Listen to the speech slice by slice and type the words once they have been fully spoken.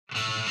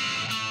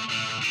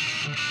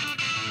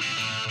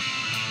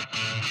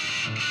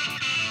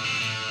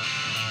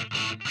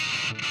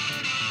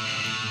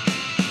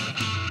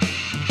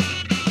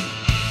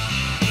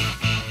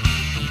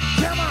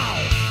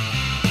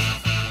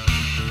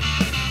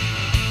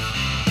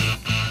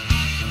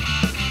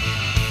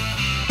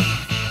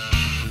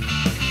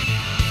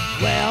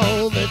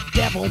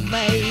devil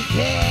may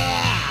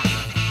care.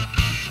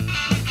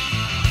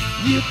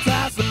 You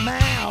toss them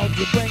out,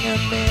 you bring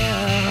them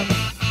in.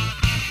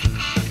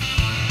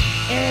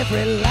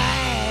 Every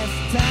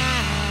last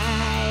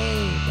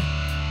time,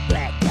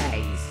 black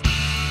days.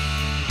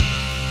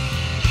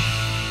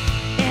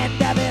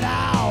 End of it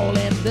all,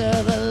 end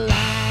of the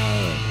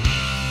line,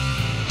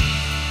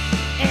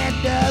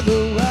 end of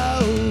the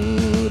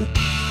road.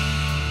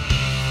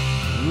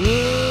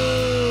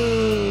 Ooh,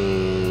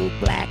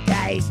 black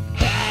days,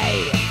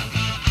 hey.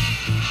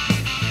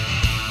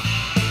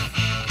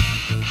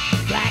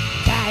 Black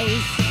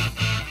days.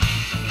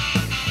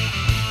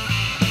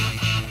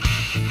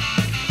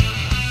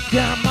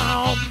 Come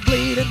on,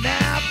 bleeding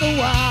out the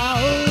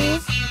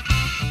walls.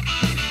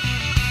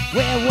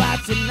 We're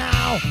watching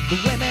now the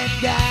women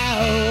go.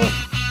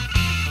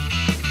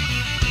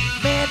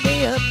 Many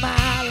a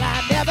mile I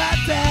never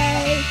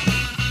take.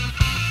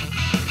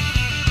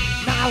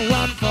 Now I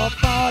run for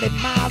 40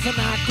 miles and I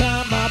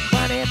come up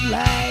running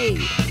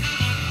late.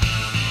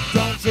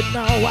 Don't you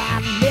know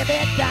I live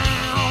it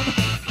down?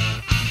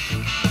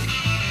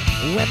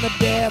 When the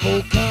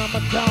devil come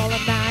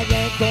a-calling, I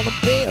ain't gonna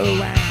be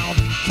around.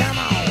 Come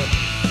on.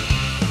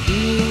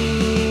 Ooh,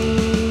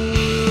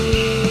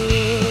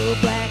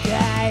 black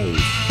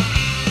eyes,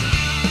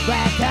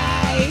 black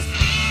eyes,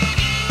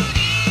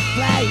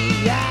 black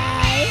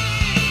eyes,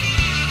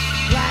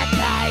 black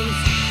eyes,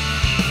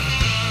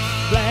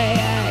 black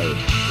eyes.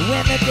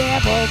 When the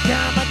devil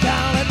come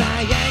a-calling,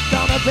 I ain't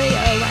gonna be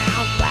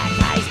around. Black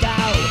eyes go.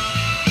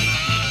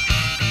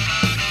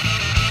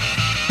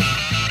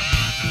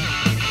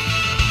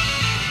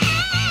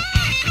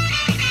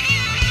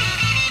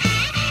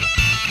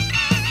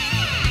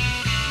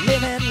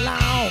 Living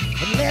long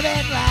and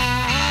living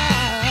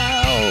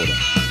loud.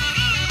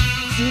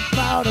 Shoot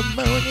for the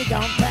moon, you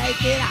gon'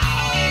 take it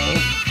all.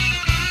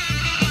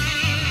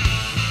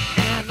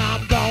 And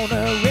I'm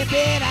gonna rip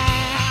it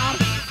out.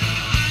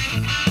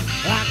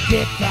 I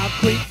kick a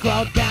creek,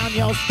 crawl down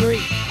your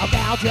street, I'll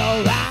gouge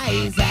your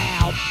eyes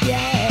out,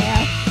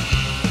 yeah.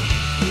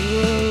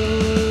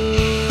 Ooh,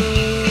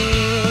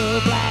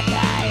 black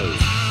eyes,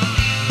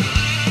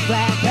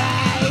 black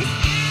eyes,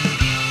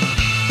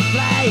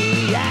 black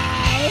eyes.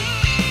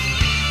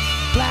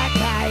 Black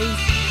eyes,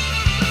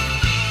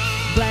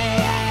 black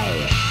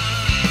eyes,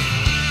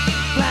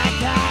 black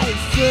eyes,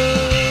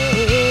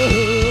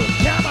 ooh,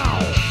 come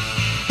on.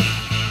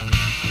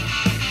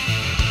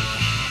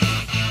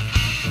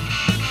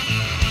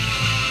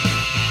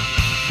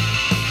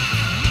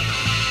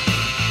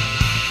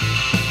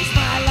 It's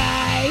my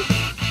life,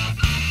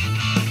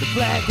 the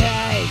black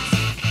eyes,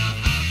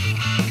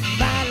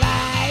 my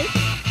life,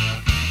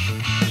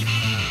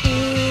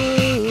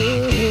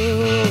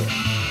 ooh.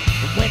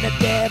 When the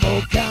devil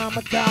come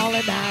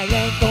a-calling, I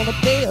ain't gonna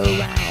be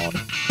around.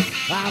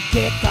 I'll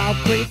kick off,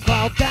 creep,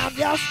 crawl down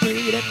your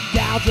street and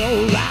gouge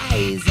your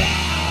eyes